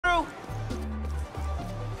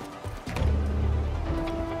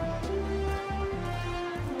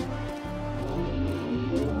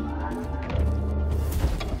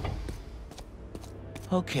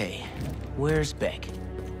Okay, where's Beck?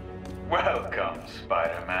 Welcome,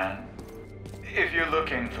 Spider-Man. If you're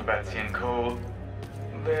looking for Betsy and Cole,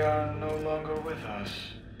 they are no longer with us.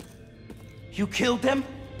 You killed them?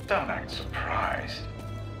 Don't act surprised.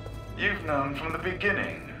 You've known from the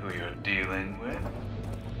beginning who you're dealing with.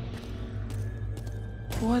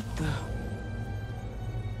 What the...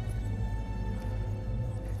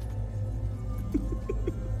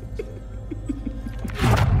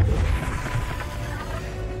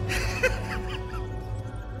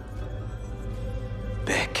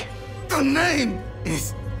 Beck. The name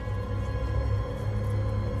is...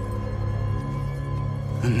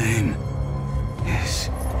 The name is...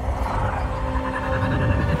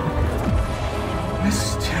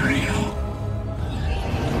 Mysterio.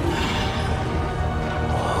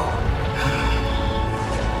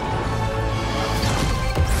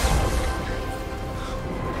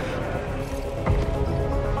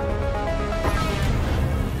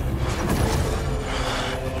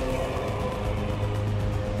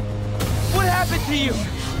 What happened to you?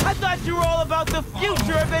 I thought you were all about the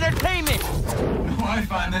future of entertainment! I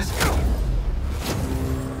find this...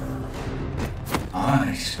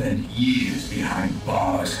 I spent years behind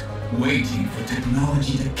bars, waiting for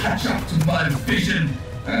technology to catch up to my vision.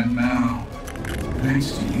 And now,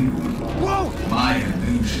 thanks to you, whoa, my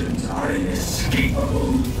illusions are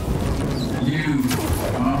inescapable. You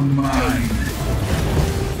are mine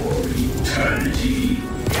for eternity.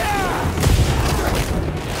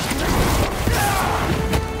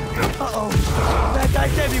 Uh-oh. Bad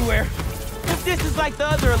guys everywhere. If this is like the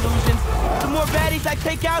other illusions, the more baddies I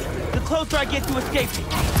take out, the closer I get to escaping.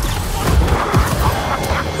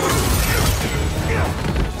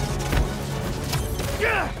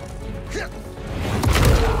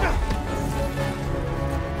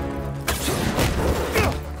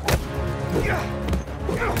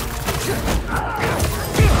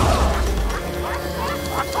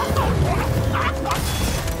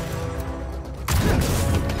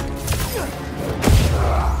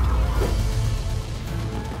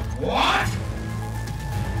 What?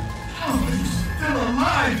 How are you still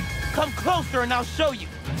alive? Come closer and I'll show you.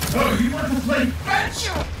 Oh, you want to play fetch?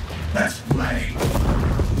 Let's play.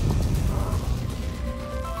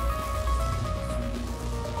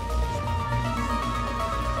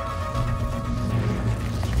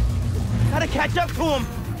 Gotta catch up to him.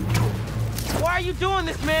 Why are you doing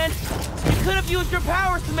this, man? You could have used your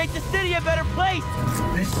powers to make the city a better place.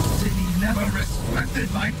 This city never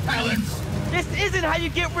respected my talents. This isn't how you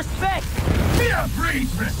get respect. Fear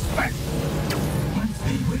breeds respect. Once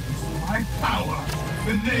they witness my power,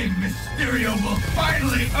 the name Mysterio will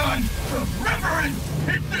finally earn the reverence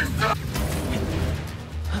it deserves.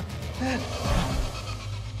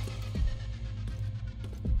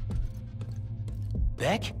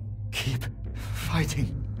 Beck? Keep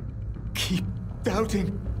fighting. Keep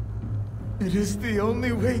doubting. It is the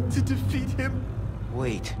only way to defeat him.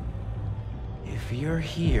 Wait. If you're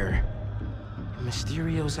here,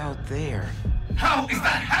 Mysterio's out there. How is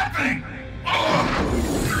that happening?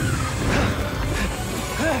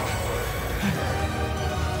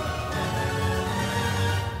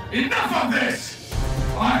 Enough of this!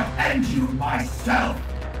 I'll end you myself!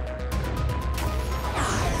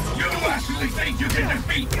 You actually think you can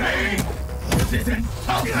defeat me? This is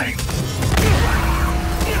insulting!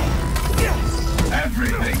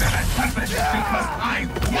 Everything that has happened is because I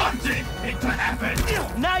wanted it to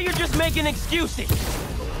happen! Now you're just making excuses.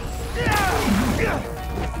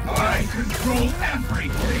 I control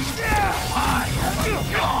everything! I am a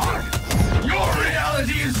god! Your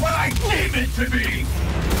reality is what I deem it to be!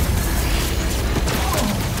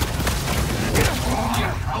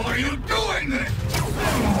 How are you doing this?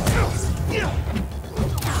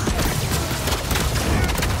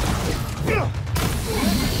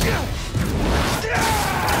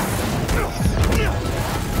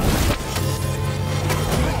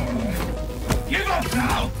 Give up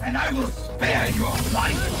now, and I will spare your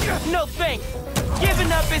life! No thanks.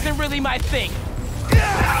 Giving up isn't really my thing.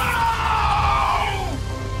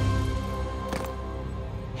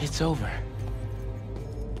 It's over.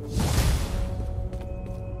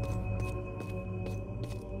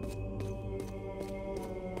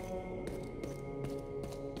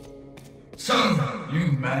 So,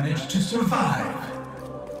 you managed to survive.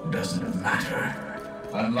 Doesn't matter.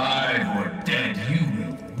 Alive or dead, you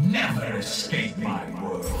will never escape my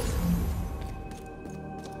world.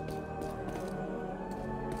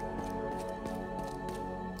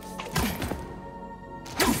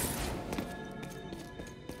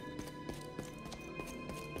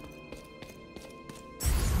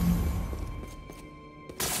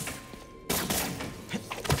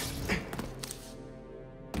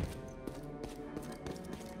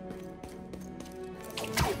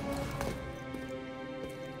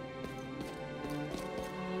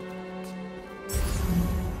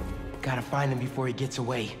 Gotta find him before he gets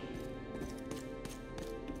away.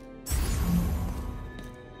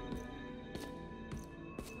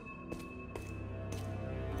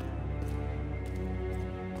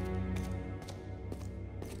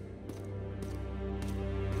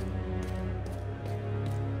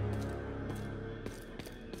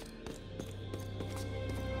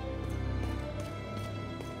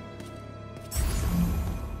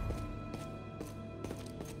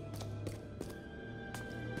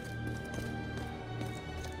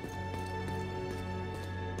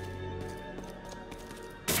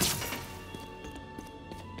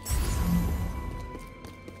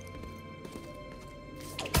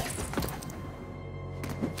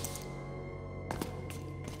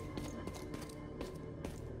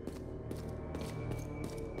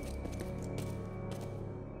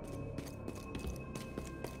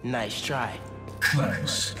 Nice try. Clever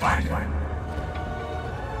spider.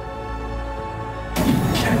 You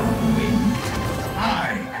cannot win.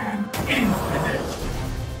 I am infinite.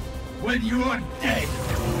 When you are dead,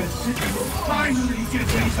 the city will finally give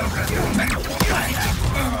me the respect I have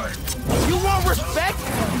earned. You want respect?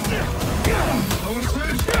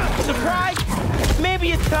 Surprise?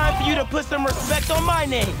 Maybe it's time for you to put some respect on my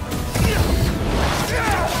name.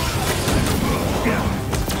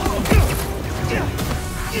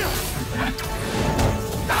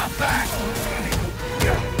 Stop that!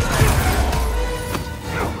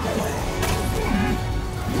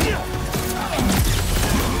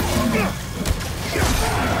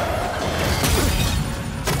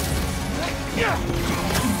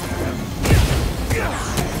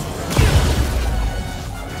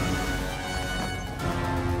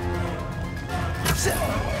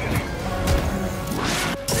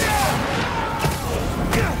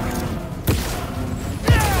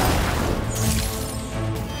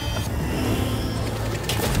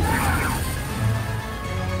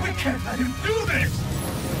 Can't let him do this!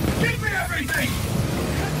 Give me everything!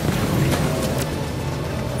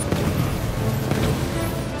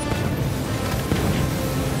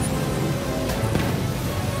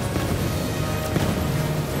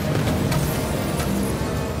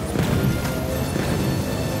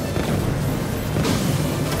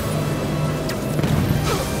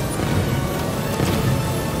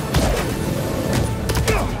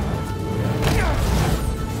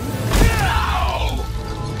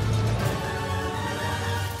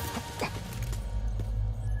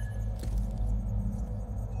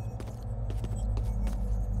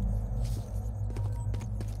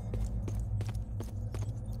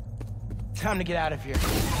 Time to get out of here.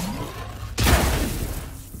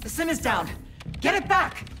 The sim is down. Get it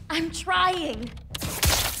back! I'm trying.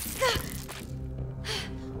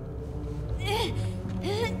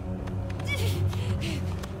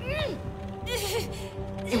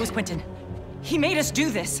 It was Quentin. He made us do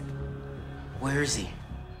this. Where is he?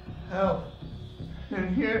 Help.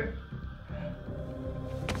 In here.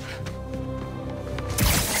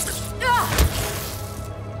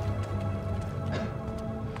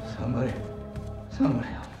 Somebody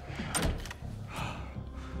help.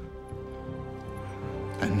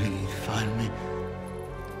 I knew you'd find me.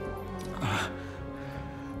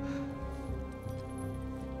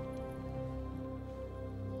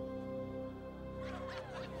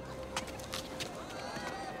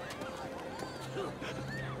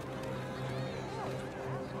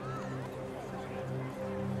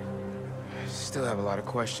 Still have a lot of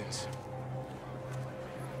questions.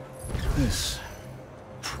 This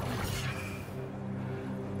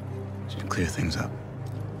should clear things up.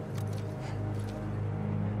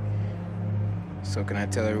 So can I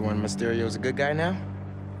tell everyone Mysterio's a good guy now?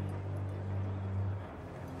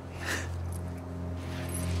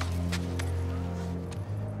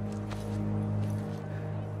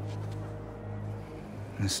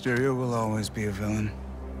 Mysterio will always be a villain.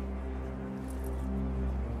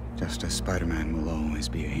 Just as Spider-Man will always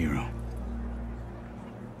be a hero.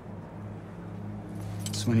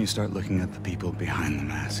 It's when you start looking at the people behind the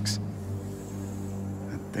masks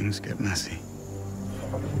that things get messy.